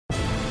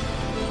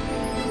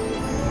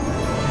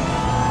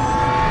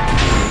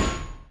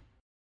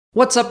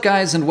What's up,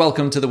 guys, and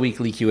welcome to the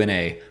weekly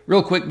Q&A.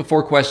 Real quick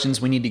before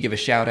questions, we need to give a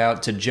shout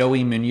out to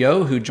Joey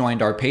Munoz, who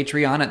joined our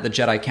Patreon at the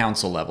Jedi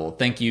Council level.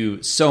 Thank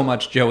you so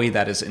much, Joey.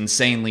 That is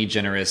insanely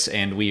generous,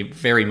 and we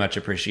very much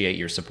appreciate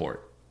your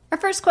support. Our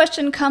first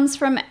question comes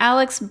from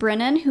Alex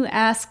Brennan, who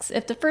asks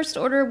if the First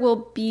Order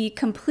will be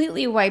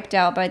completely wiped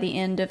out by the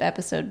end of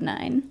Episode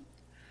 9.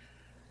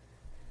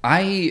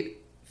 I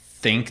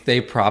think they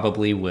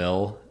probably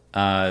will.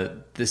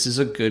 This is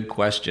a good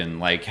question.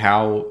 Like,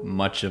 how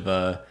much of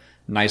a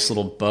nice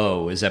little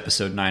bow is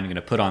Episode 9 going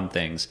to put on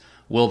things?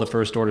 Will the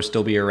First Order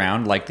still be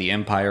around like the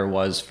Empire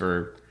was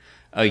for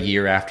a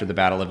year after the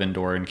Battle of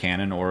Endor in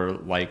canon, or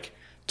like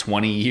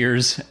 20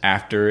 years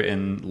after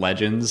in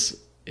Legends?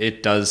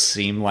 It does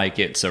seem like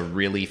it's a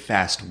really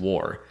fast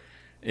war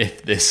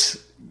if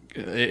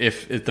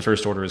the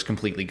First Order is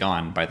completely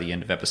gone by the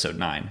end of Episode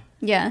 9.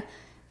 Yeah.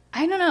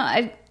 I don't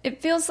know.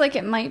 It feels like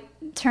it might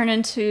turn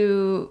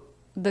into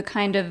the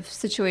kind of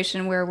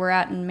situation where we're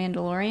at in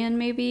Mandalorian,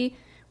 maybe,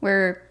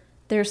 where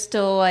there's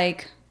still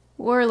like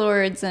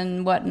warlords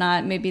and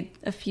whatnot, maybe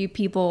a few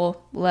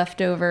people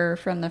left over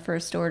from the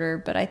First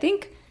Order. But I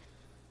think,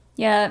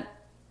 yeah,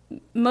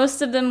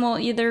 most of them will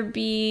either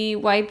be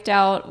wiped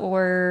out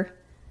or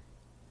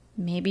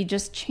maybe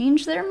just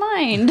change their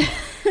mind.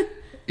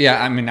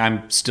 Yeah, I mean,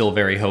 I'm still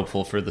very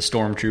hopeful for the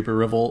Stormtrooper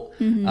revolt.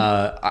 Mm-hmm.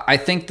 I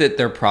think that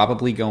they're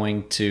probably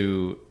going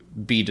to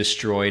be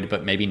destroyed,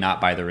 but maybe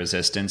not by the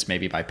Resistance,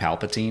 maybe by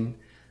Palpatine.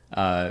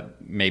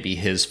 Maybe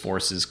his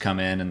forces come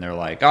in and they're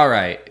like, all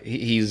right,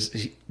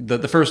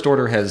 the First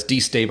Order has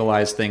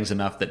destabilized things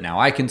enough that now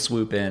I can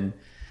swoop in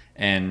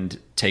and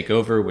take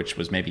over, which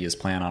was maybe his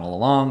plan all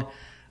along.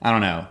 I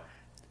don't know.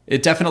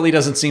 It definitely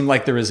doesn't seem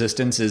like the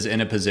Resistance is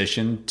in a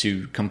position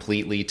to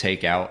completely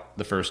take out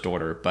the First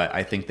Order, but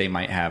I think they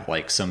might have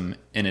like some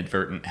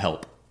inadvertent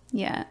help.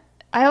 Yeah.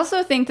 I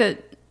also think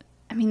that,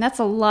 I mean, that's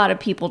a lot of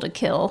people to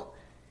kill.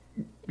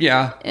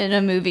 Yeah. In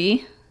a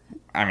movie.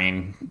 I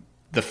mean,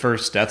 the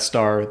first Death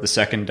Star, the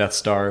second Death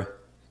Star,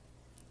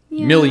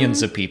 yeah.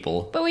 Millions of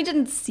people. But we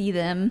didn't see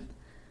them.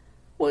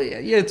 Well,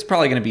 yeah, it's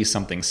probably going to be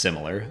something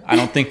similar. I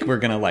don't think we're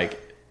going to,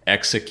 like,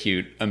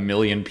 execute 1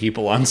 million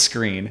people on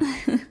screen.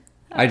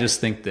 I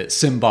just think that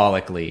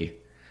symbolically,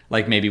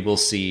 like, maybe we'll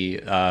see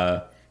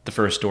the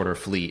First Order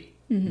fleet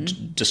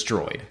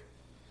destroyed.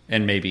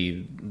 And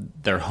maybe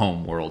their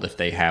home world, if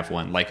they have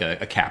one, like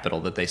a capital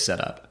that they set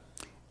up.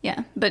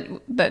 Yeah,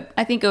 but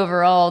I think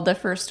overall the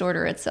First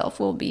Order itself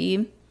will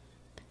be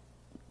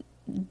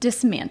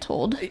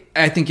dismantled.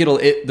 I think it'll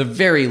at the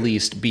very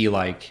least be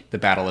like the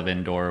Battle of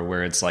Endor,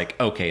 where it's like,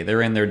 okay,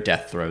 they're in their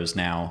death throes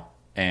now,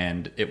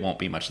 and it won't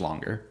be much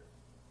longer.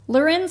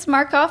 Lorenz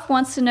Markov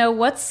wants to know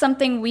what's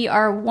something we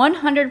are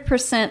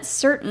 100%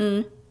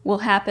 certain will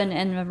happen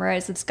in The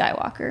Rise of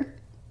Skywalker.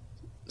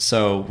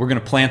 So we're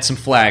going to plant some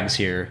flags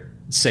here,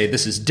 say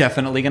this is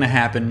definitely going to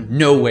happen.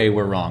 No way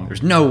we're wrong.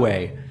 There's no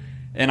way.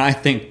 And I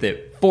think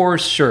that for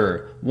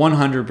sure,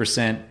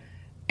 100%,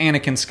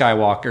 Anakin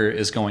Skywalker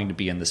is going to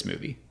be in this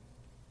movie.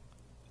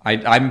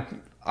 I'm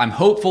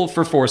hopeful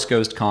for Force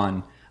Ghost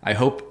Con. I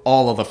hope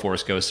all of the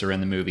Force Ghosts are in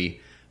the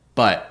movie,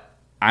 but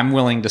I'm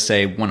willing to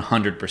say 100%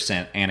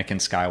 Anakin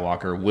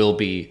Skywalker will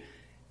be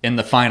in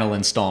the final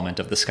installment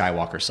of the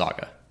Skywalker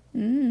saga.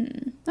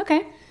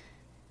 Okay.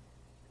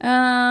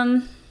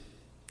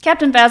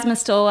 Captain Phasma's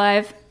still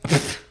alive.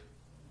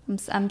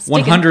 I'm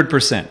sticking,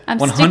 100%.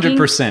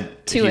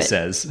 100%, he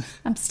says.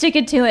 I'm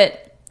sticking to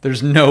it.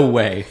 There's no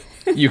way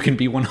you can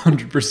be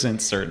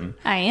 100% certain.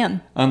 I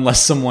am.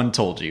 Unless someone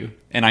told you,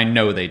 and I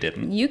know they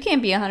didn't. You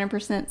can't be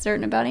 100%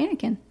 certain about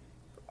Anakin.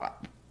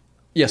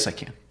 Yes, I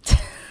can.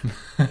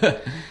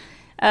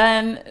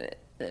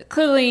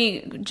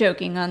 Clearly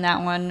joking on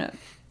that one,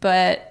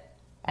 but...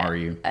 Are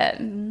you?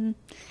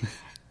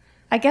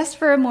 I guess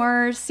for a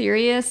more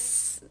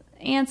serious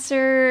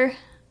answer,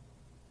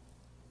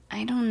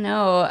 I don't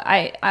know.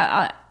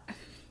 I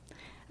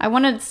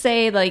want to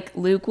say, like,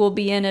 Luke will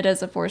be in it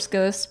as a Force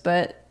Ghost,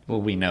 but... Well,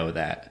 we know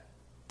that.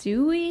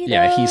 Do we, though?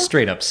 Yeah, he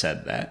straight up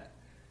said that.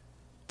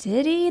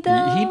 Did he,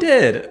 though? He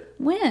did.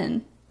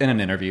 When? In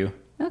an interview.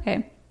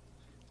 Okay.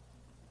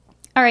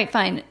 All right,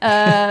 fine.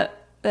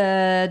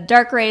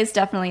 Dark Ray is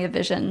definitely a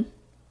vision.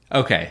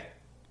 Okay.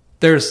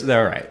 All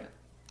right.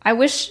 I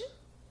wish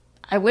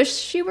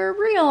she were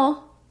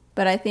real,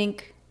 but I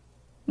think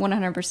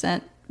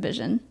 100%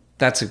 vision.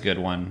 That's a good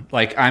one.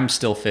 Like, I'm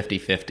still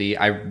 50-50.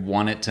 I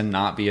want it to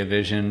not be a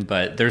vision,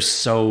 but there's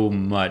so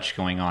much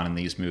going on in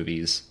these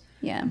movies.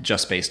 Yeah.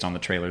 Just based on the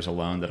trailers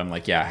alone that I'm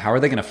like, yeah, how are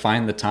they going to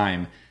find the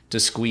time to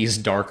squeeze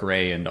Dark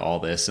Ray into all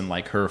this and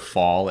like her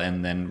fall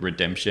and then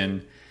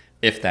redemption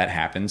if that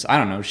happens? I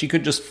don't know. She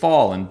could just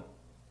fall and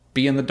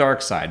be in the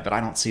dark side, but I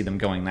don't see them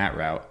going that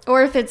route.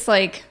 Or if it's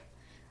like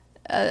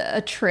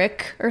a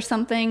trick or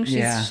something.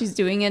 She's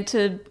doing it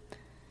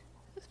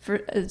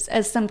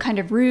as some kind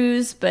of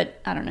ruse,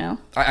 but I don't know.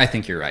 I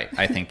think you're right.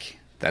 I think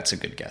that's a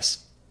good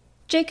guess.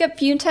 Jacob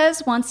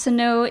Fuentes wants to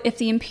know if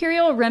the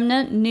Imperial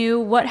Remnant knew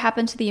what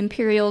happened to the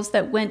Imperials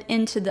that went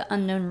into the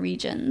unknown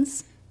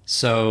regions.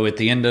 So at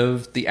the end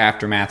of the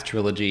Aftermath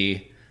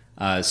trilogy,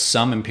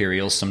 Some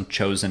Imperials, some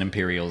chosen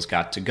Imperials,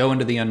 got to go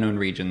into the unknown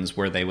regions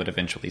where they would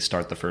eventually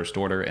start the First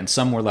Order, and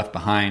some were left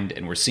behind,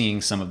 and we're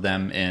seeing some of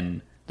them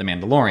in The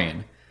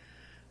Mandalorian.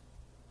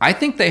 I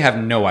think they have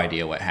no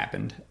idea what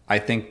happened. I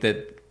think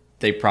that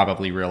they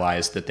probably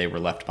realized that they were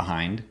left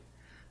behind,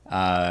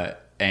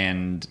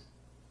 and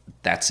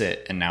that's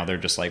it. And now they're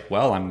just like,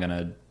 well, I'm going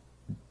to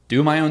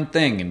do my own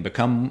thing and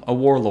become a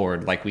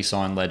warlord like we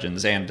saw in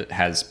Legends and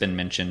has been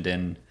mentioned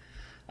in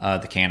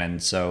the canon.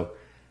 So,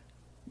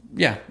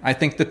 yeah, I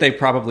think that they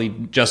probably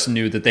just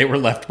knew that they were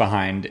left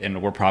behind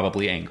and were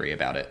probably angry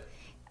about it.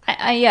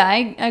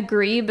 I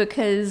agree,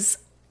 because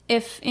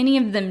if any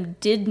of them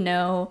did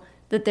know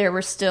that there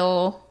were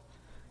still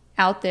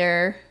out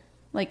there,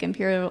 like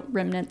Imperial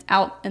remnants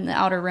out in the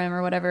Outer Rim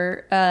or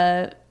whatever,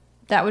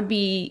 that would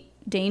be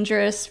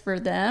dangerous for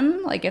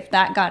them. Like, if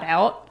that got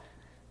out.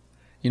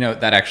 You know,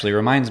 that actually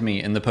reminds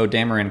me, in the Poe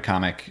Dameron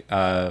comic,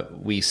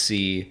 we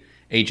see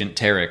Agent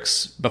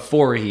Terex,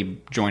 before he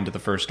joined the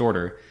First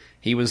Order,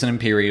 he was an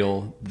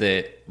Imperial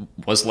that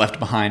was left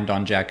behind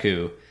on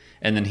Jakku,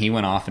 and then he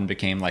went off and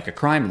became like a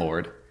crime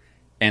lord,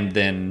 and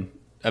then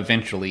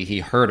eventually he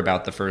heard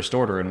about the First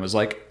Order and was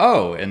like,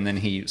 oh, and then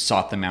he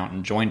sought them out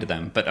and joined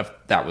them,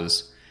 but that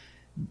was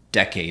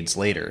decades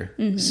later.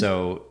 Mm-hmm.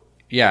 So,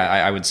 yeah,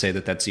 I would say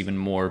that that's even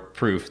more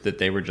proof that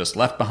they were just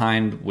left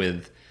behind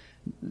with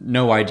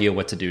no idea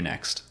what to do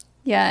next.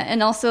 Yeah,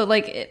 and also,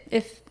 like,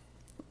 if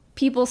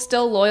people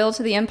still loyal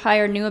to the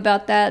Empire knew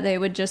about that, they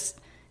would just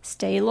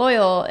stay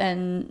loyal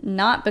and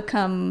not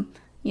become,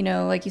 you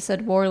know, like you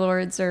said,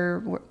 warlords or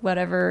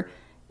whatever.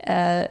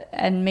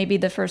 And maybe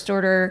the First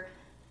Order,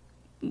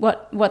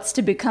 what's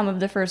to become of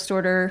the First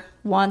Order,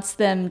 wants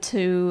them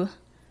to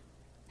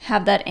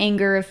have that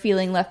anger of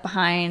feeling left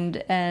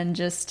behind and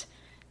just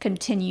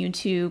continue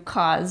to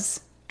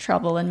cause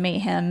trouble and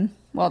mayhem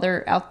while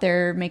they're out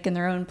there making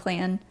their own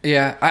plan.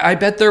 Yeah, I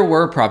bet there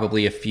were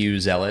probably a few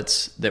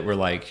zealots that were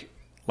like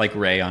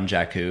Rey on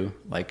Jakku,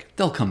 like,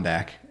 they'll come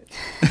back.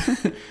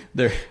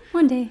 They're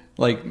one day.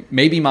 Like,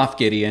 maybe Moff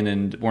Gideon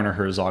and Werner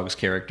Herzog's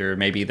character,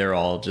 maybe they're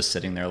all just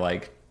sitting there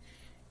like,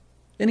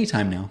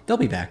 anytime now, they'll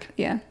be back.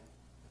 Yeah.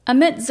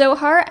 Amit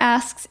Zohar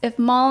asks if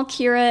Maul,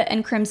 Kira,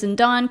 and Crimson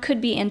Dawn could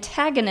be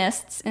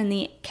antagonists in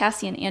the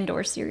Cassian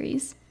Andor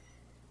series.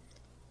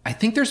 I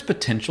think there's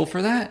potential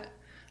for that.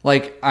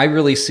 Like, I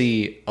really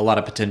see a lot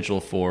of potential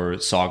for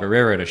Saw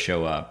Gerrera to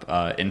show up,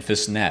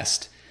 Enfys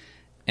Nest.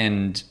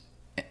 And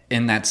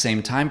in that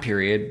same time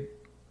period,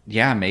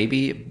 yeah,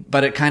 maybe.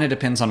 But it kind of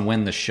depends on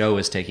when the show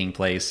is taking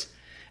place.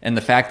 And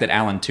the fact that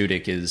Alan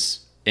Tudyk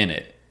is in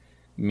it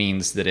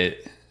means that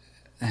it...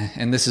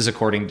 And this is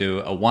according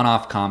to a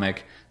one-off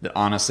comic that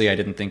honestly I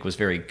didn't think was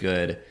very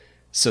good.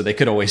 So they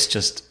could always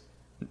just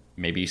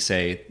maybe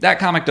say, that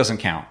comic doesn't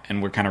count,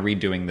 and we're kind of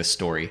redoing this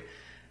story.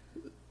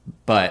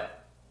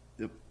 But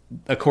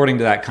according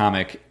to that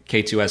comic,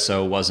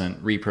 K2SO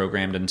wasn't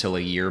reprogrammed until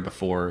a year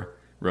before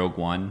Rogue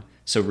One.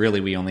 So really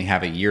we only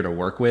have a year to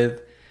work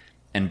with.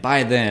 And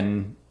by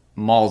then,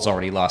 Maul's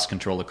already lost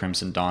control of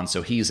Crimson Dawn,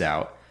 so he's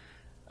out.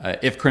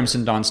 If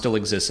Crimson Dawn still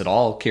exists at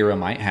all, Kira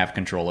might have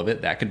control of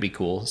it. That could be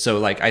cool. So,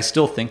 like, I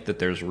still think that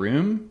there's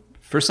room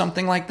for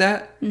something like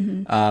that,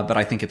 but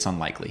I think it's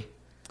unlikely.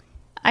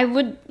 I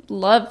would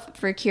love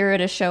for Kira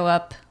to show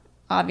up,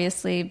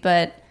 obviously,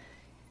 but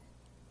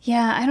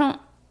yeah, I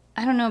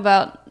don't know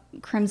about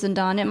Crimson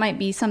Dawn. It might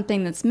be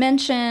something that's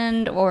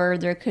mentioned, or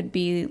there could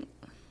be,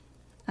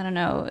 I don't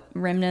know,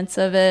 remnants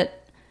of it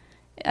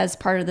as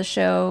part of the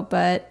show,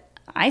 but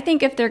I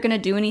think if they're going to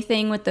do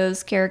anything with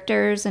those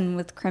characters and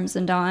with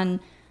Crimson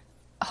Dawn,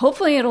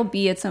 hopefully it'll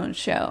be its own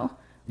show.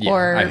 Yeah,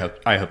 or,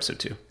 I hope so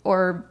too.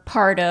 Or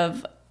part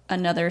of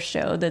another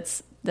show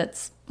that's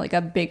like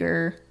a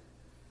bigger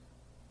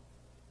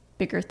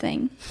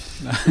thing.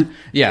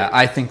 Yeah,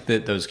 I think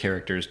that those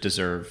characters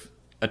deserve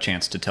a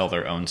chance to tell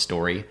their own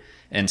story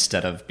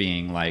instead of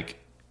being like,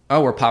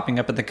 oh, we're popping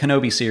up in the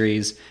Kenobi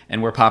series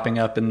and we're popping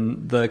up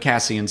in the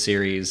Cassian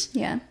series.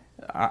 Yeah.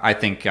 I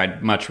think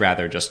I'd much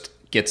rather just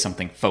get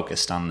something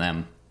focused on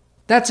them.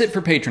 That's it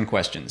for patron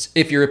questions.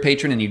 If you're a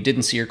patron and you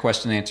didn't see your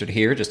question answered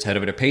here, just head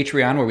over to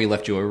Patreon where we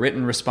left you a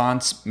written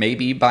response.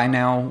 Maybe by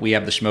now. We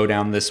have the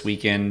Schmodown this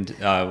weekend.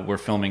 We're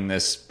filming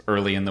this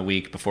early in the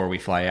week before we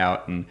fly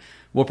out, and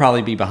we'll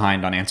probably be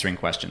behind on answering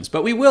questions.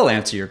 But we will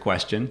answer your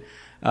question.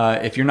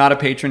 If you're not a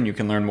patron, you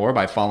can learn more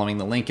by following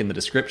the link in the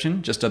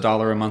description. Just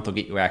 $1 a month will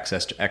get you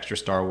access to extra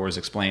Star Wars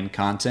Explained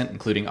content,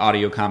 including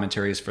audio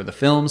commentaries for the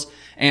films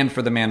and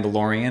for The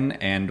Mandalorian.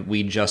 And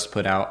we just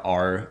put out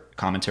our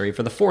commentary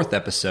for the 4th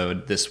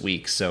episode this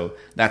week, so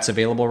that's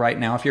available right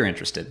now if you're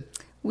interested.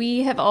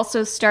 We have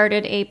also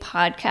started a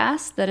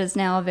podcast that is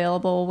now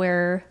available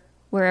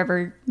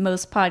wherever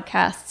most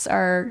podcasts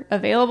are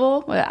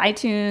available,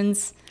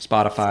 iTunes,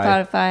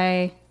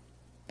 Spotify,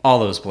 all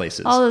those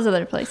places. All those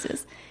other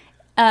places.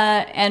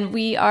 And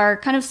we are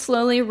kind of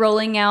slowly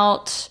rolling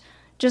out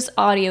just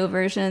audio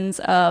versions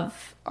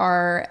of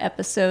our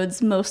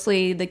episodes,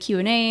 mostly the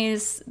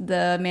Q&As,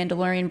 the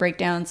Mandalorian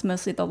breakdowns,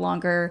 mostly the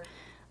longer,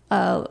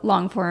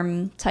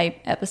 long-form type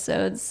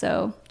episodes.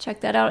 So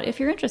check that out if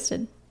you're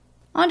interested.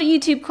 On to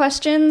YouTube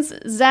questions.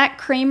 Zach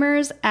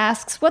Kramers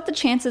asks what the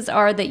chances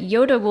are that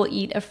Yoda will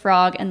eat a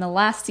frog in the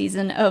last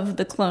season of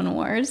The Clone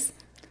Wars.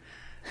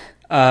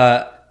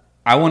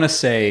 I want to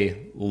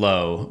say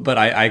low, but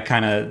I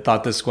kind of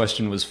thought this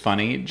question was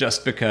funny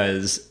just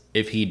because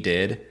if he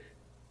did,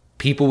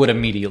 people would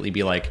immediately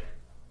be like,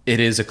 it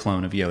is a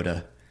clone of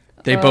Yoda.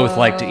 They both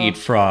like to eat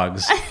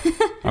frogs.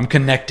 I'm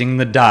connecting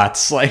the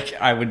dots. Like,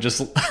 I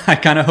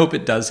kind of hope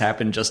it does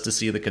happen just to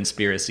see the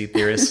conspiracy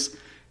theorists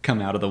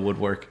come out of the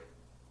woodwork.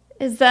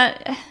 Is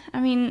that,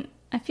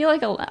 I feel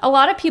like a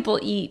lot of people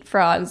eat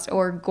frogs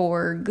or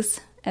gorgs,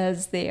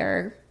 as they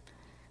are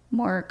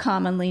more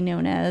commonly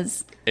known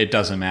as. It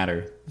doesn't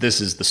matter.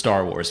 This is the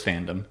Star Wars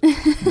fandom.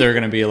 They're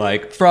going to be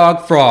like,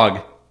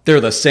 frog.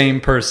 They're the same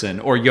person.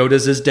 Or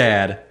Yoda's his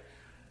dad.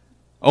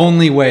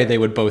 Only way they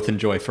would both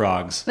enjoy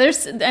frogs.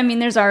 There's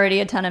already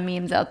a ton of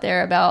memes out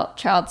there about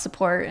child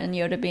support and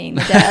Yoda being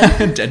the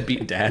dad.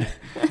 Deadbeat dad.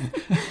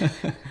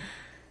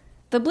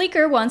 The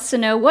Bleaker wants to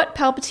know what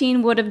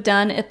Palpatine would have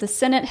done if the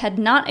Senate had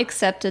not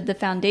accepted the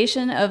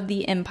foundation of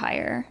the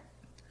Empire.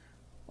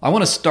 I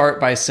want to start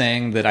by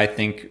saying that I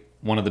think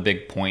one of the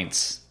big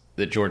points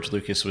that George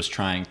Lucas was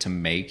trying to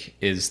make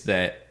is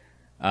that,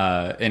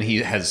 and he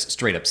has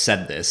straight up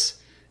said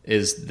this,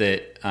 is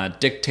that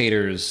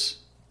dictators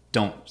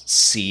don't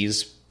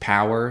seize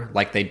power.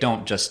 Like, they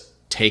don't just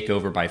take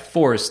over by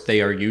force.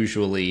 They are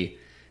usually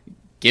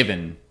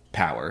given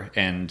power,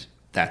 and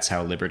that's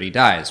how liberty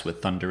dies,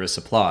 with thunderous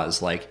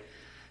applause. Like,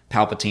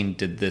 Palpatine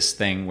did this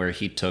thing where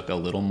he took a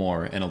little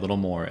more and a little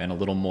more and a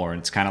little more. And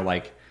it's kind of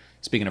like,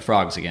 speaking of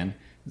frogs again,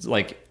 it's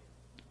like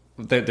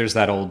there's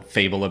that old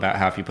fable about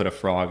how if you put a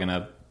frog in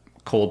a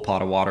cold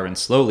pot of water and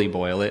slowly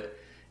boil it,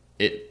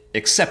 it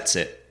accepts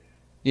it.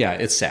 Yeah,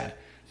 it's sad.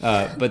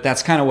 But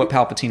that's kind of what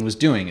Palpatine was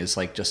doing, is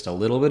like just a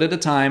little bit at a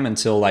time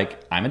until, like,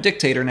 I'm a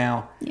dictator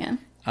now.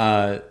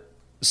 Yeah.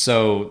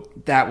 So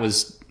that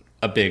was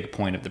a big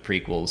point of the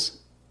prequels.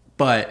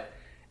 But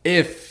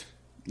if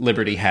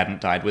Liberty hadn't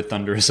died with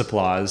thunderous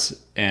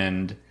applause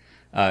and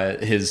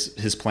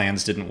his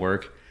plans didn't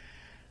work,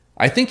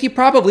 I think he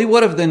probably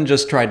would have then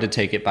just tried to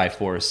take it by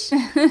force.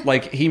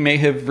 Like, he may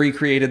have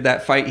recreated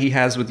that fight he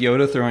has with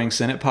Yoda throwing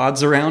Senate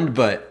pods around,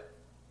 but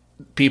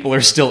people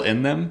are still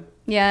in them.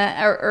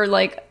 Yeah, or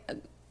like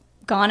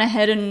gone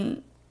ahead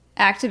and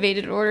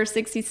activated Order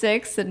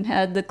 66 and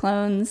had the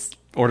clones.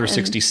 Order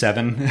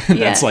 67.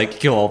 That's like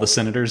kill all the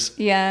senators.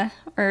 Yeah,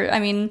 or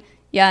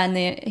yeah, and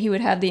he would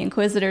have the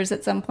Inquisitors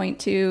at some point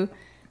too.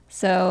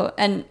 So,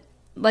 and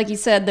like you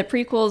said, the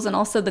prequels and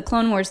also the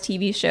Clone Wars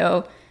TV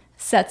show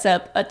sets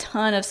up a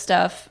ton of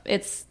stuff.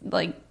 It's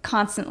like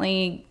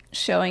constantly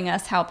showing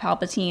us how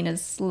Palpatine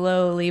is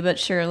slowly but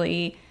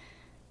surely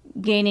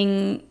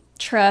gaining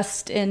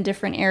trust in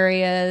different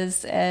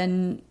areas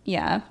and,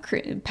 yeah,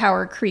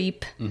 power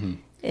creep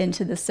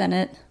into the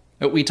Senate.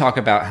 We talk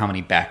about how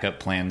many backup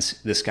plans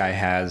this guy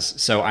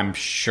has, so I'm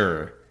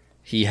sure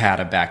he had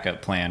a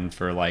backup plan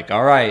for, like,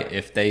 all right,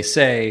 if they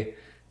say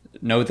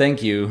no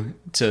thank you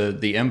to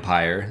the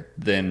Empire,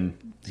 then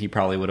he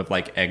probably would have,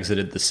 like,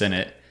 exited the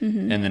Senate,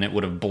 and then it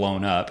would have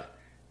blown up,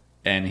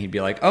 and he'd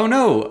be like, oh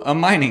no, a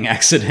mining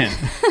accident.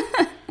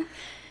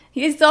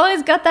 He's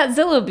always got that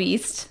Zillo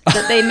beast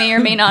that they may or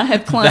may not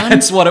have cloned.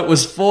 That's what it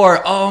was for.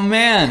 Oh,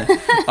 man.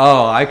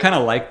 Oh, I kind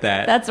of like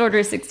that. That's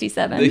Order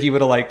 67. He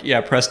would have, like,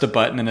 pressed a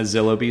button and a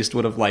Zillo beast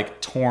would have,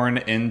 like, torn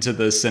into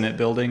the Senate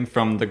building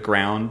from the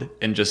ground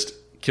and just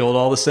killed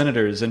all the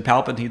senators. And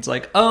Palpatine's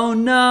like, oh,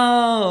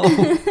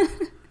 no.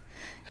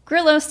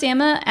 Grillo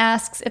Sama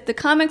asks if the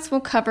comics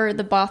will cover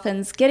the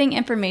Bothans getting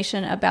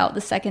information about the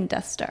second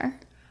Death Star.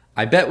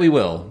 I bet we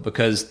will,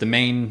 because the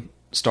main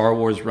Star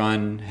Wars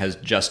run has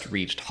just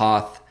reached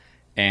Hoth,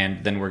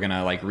 and then we're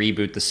gonna, like,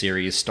 reboot the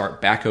series,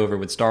 start back over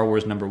with Star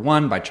Wars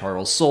 #1 by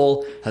Charles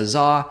Soule,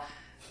 huzzah,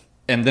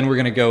 and then we're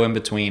gonna go in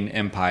between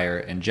Empire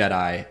and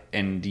Jedi,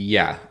 and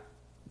yeah,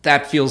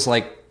 that feels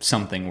like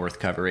something worth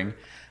covering.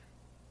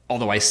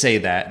 Although I say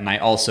that, and I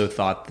also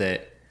thought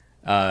that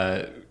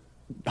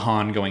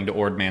Han going to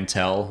Ord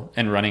Mantell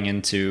and running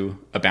into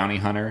a bounty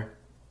hunter,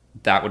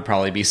 that would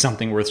probably be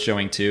something worth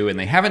showing too, and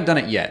they haven't done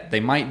it yet.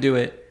 They might do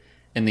it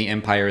in the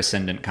Empire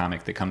Ascendant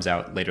comic that comes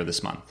out later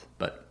this month,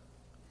 but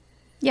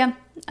yeah,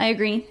 I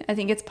agree. I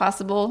think it's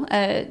possible.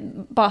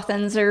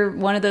 Bothans are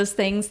one of those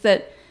things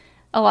that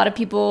a lot of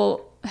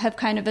people have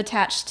kind of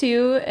attached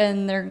to,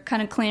 and they're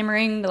kind of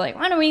clamoring, like,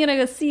 when are we going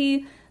to go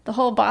see the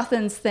whole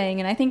Bothans thing?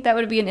 And I think that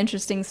would be an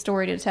interesting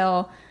story to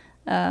tell.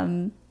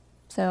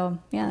 So,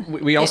 yeah.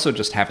 We also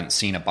just haven't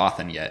seen a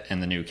Bothan yet in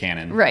the new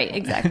canon. Right,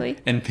 exactly.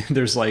 And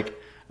there's, like,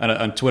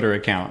 a Twitter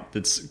account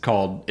that's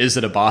called Is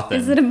It a Bothan?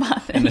 Is it a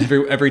Bothan? And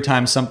every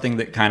time something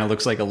that kind of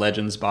looks like a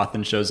Legends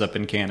Bothan shows up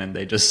in canon,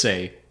 they just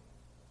say,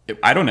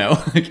 I don't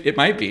know, it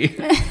might be.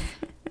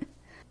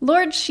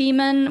 Lord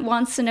Sheeman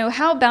wants to know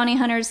how bounty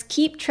hunters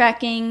keep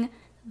tracking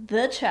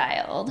the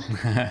child.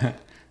 That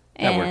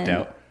worked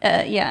out.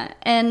 Yeah,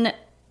 and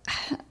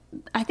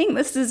I think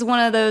this is one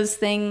of those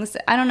things,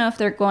 I don't know if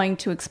they're going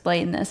to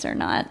explain this or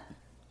not,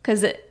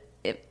 because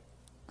it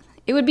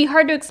would be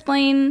hard to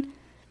explain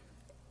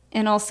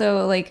And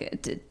also,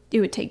 like, it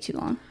would take too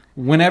long.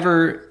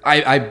 Whenever,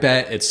 I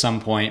bet at some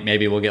point,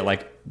 maybe we'll get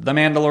like the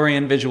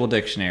Mandalorian Visual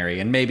Dictionary,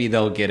 and maybe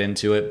they'll get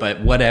into it,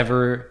 but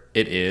whatever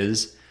it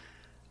is,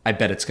 I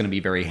bet it's going to be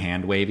very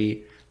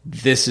hand-wavy.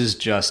 This is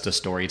just a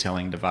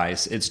storytelling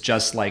device. It's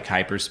just like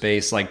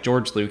hyperspace. Like,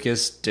 George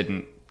Lucas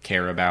didn't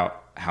care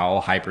about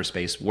how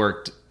hyperspace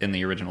worked in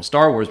the original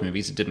Star Wars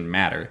movies. It didn't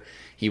matter.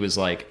 He was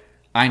like,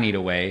 I need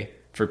a way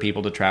for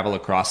people to travel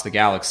across the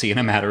galaxy in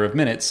a matter of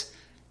minutes.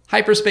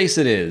 Hyperspace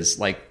it is.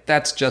 Like,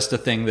 that's just a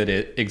thing that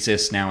it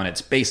exists now, and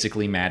it's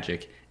basically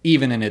magic.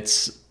 Even in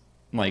its,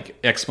 like,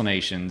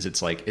 explanations,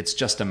 it's like, it's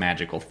just a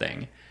magical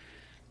thing.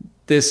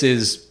 This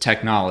is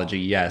technology,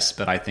 yes,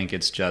 but I think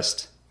it's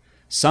just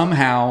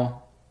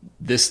somehow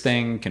this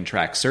thing can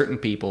track certain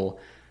people.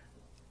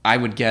 I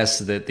would guess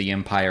that the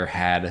Empire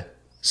had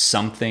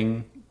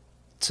something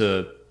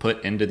to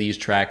put into these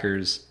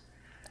trackers.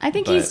 I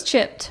think he's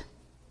chipped.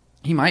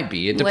 He might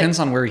be. It depends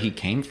on where he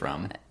came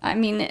from. I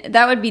mean,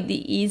 that would be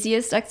the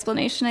easiest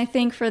explanation, I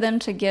think, for them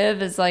to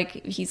give, is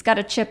like, he's got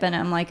a chip in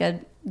him like a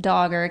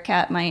dog or a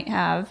cat might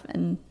have,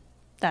 and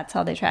that's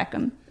how they track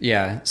him.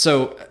 Yeah,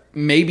 so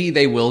maybe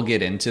they will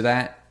get into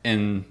that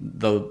in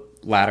the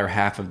latter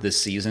half of this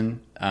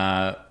season,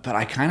 but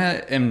I kind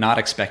of am not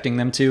expecting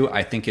them to.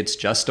 I think it's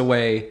just a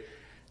way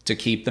to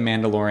keep the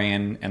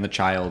Mandalorian and the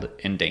child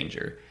in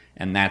danger,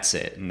 and that's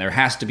it. And there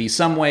has to be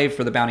some way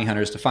for the bounty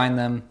hunters to find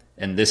them,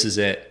 and this is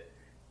it.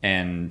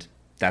 And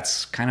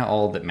that's kind of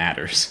all that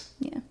matters.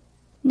 Yeah.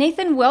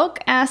 Nathan Welk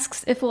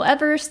asks if we'll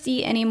ever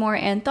see any more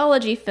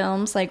anthology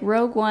films like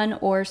Rogue One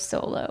or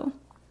Solo.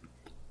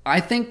 I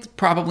think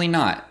probably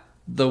not.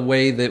 The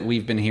way that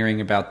we've been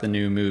hearing about the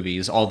new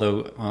movies,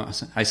 although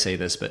I say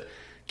this, but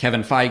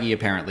Kevin Feige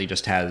apparently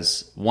just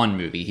has one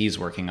movie he's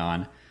working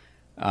on.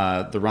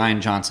 The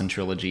Rian Johnson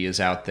trilogy is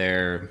out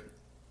there.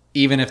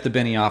 Even if the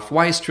Benioff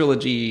Weiss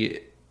trilogy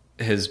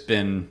has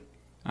been,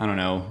 I don't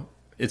know,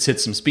 it's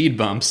hit some speed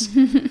bumps,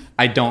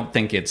 I don't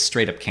think it's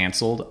straight up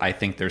canceled. I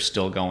think they're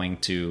still going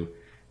to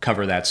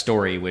cover that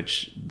story,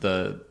 which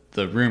the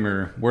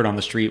rumor, word on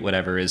the street,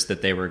 whatever, is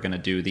that they were going to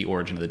do the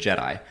Origin of the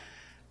Jedi.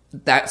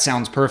 That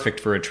sounds perfect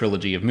for a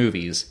trilogy of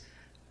movies.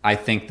 I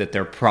think that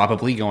they're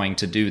probably going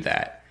to do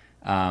that.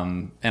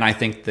 And I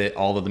think that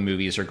all of the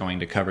movies are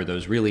going to cover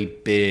those really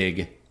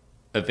big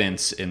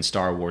events in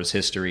Star Wars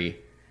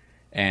history,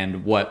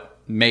 and what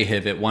may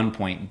have at one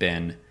point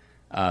been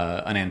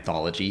an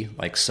anthology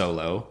like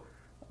Solo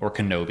or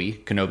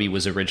Kenobi. Kenobi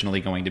was originally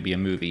going to be a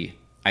movie.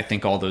 I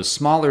think all those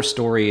smaller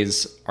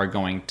stories are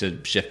going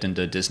to shift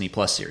into Disney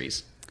Plus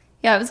series.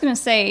 Yeah, I was going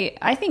to say,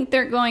 I think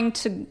they're going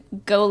to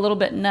go a little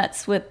bit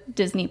nuts with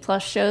Disney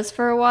Plus shows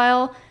for a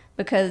while,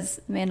 because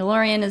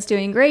Mandalorian is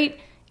doing great.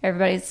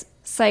 Everybody's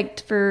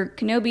psyched for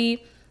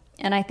Kenobi,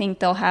 and I think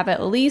they'll have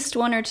at least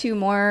one or two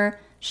more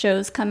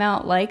shows come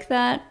out like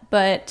that.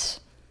 But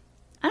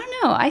I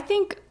don't know. I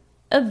think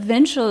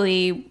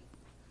eventually,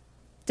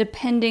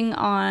 depending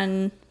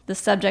on the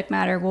subject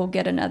matter, we'll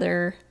get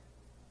another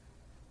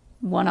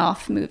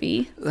one-off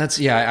movie.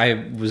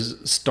 I was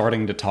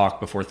starting to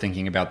talk before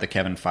thinking about the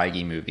Kevin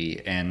Feige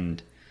movie,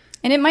 and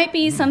it might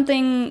be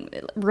something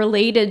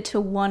related to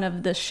one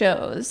of the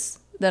shows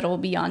that'll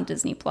be on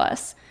Disney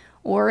Plus,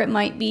 or it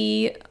might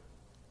be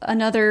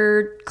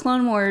another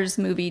Clone Wars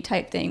movie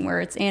type thing where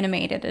it's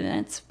animated and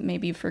it's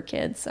maybe for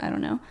kids. I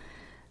don't know.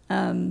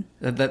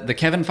 The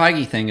Kevin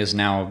Feige thing is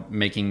now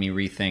making me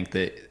rethink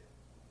that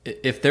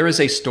if there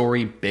is a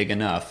story big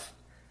enough,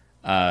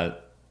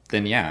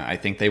 then yeah, I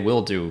think they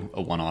will do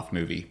a one-off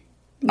movie.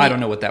 Yeah. I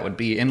don't know what that would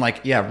be. And like,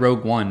 yeah,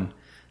 Rogue One,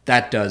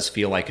 that does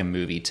feel like a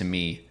movie to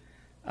me,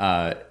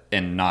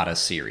 and not a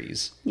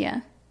series.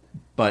 Yeah.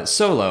 But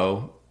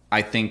Solo,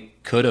 I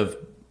think, could have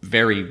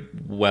very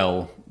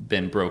well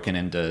been broken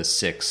into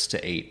 6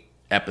 to 8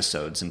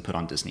 episodes and put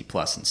on Disney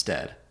Plus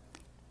instead.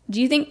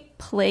 Do you think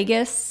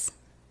Plagueis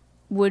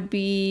would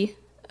be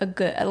a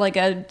good, like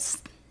a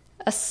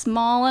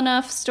small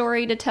enough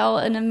story to tell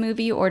in a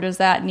movie, or does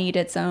that need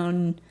its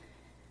own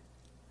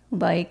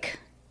like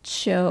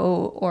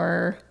show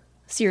or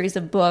series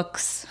of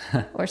books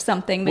or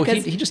something?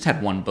 Because well, he just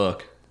had one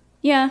book.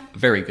 Yeah. A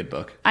very good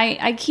book.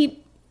 I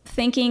keep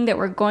thinking that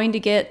we're going to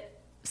get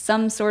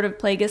some sort of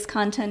Plagueis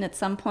content at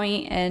some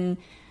point, and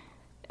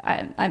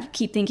I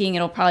keep thinking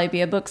it'll probably be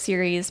a book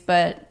series,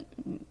 but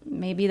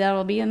maybe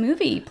that'll be a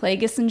movie,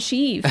 Plagueis and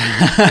Sheev.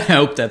 I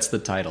hope that's the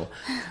title.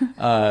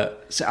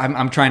 So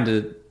I'm trying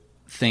to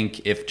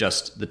think if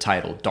just the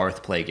title,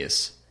 Darth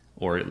Plagueis,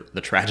 or The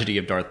Tragedy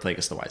of Darth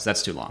Plagueis the Wise,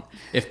 that's too long.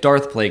 If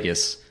Darth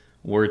Plagueis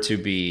were to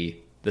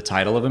be the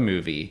title of a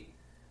movie,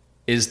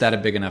 is that a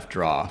big enough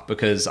draw?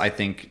 Because I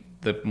think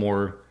the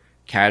more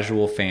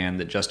casual fan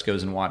that just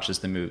goes and watches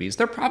the movies,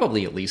 they're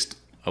probably at least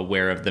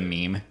aware of the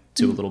meme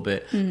too a little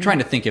bit. Mm-hmm. Trying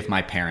to think if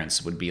my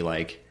parents would be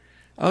like,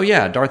 oh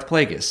yeah, Darth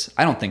Plagueis.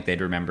 I don't think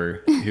they'd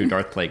remember who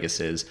Darth Plagueis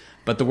is,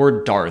 but the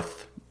word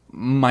Darth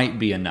might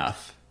be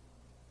enough.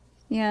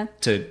 Yeah.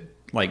 To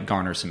like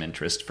garner some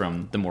interest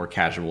from the more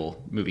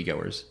casual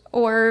moviegoers.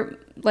 Or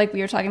like we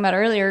were talking about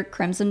earlier,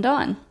 Crimson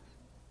Dawn.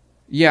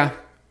 Yeah.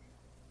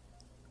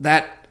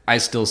 That I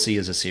still see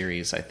as a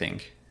series, I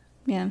think.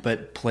 Yeah.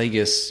 But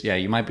Plagueis, yeah,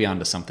 you might be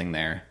onto something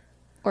there.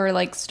 Or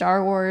like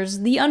Star Wars,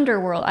 the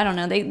Underworld. I don't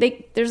know.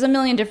 There's a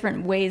million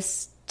different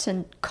ways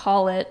to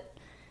call it,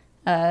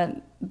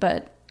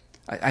 but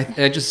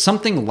I just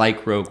something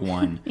like Rogue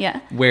One,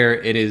 yeah, where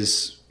it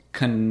is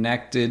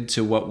connected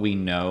to what we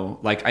know.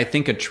 Like, I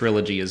think a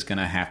trilogy is going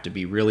to have to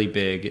be really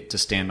big to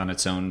stand on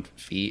its own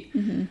feet.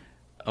 Mm-hmm.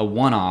 A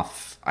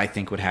one-off, I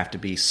think, would have to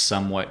be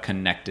somewhat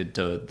connected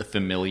to the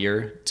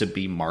familiar to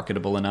be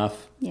marketable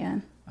enough. Yeah.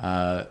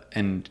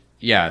 And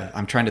yeah,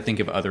 I'm trying to think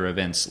of other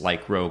events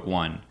like Rogue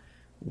One,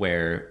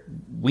 where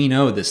we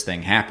know this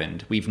thing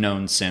happened. We've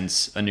known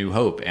since A New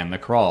Hope and The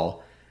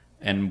Crawl,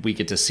 and we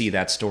get to see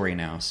that story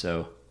now.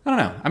 So, I don't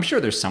know. I'm sure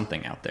there's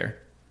something out there.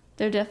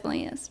 There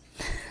definitely is.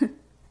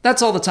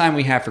 That's all the time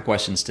we have for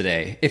questions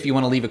today. If you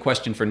want to leave a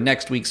question for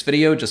next week's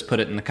video, just put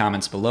it in the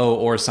comments below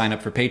or sign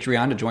up for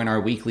Patreon to join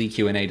our weekly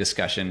Q&A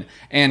discussion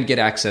and get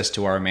access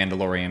to our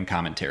Mandalorian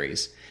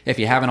commentaries. If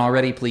you haven't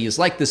already, please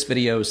like this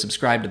video,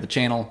 subscribe to the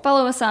channel.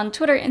 Follow us on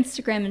Twitter,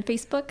 Instagram, and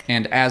Facebook.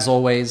 And as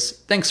always,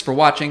 thanks for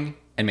watching,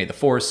 and may the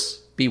Force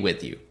be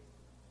with you.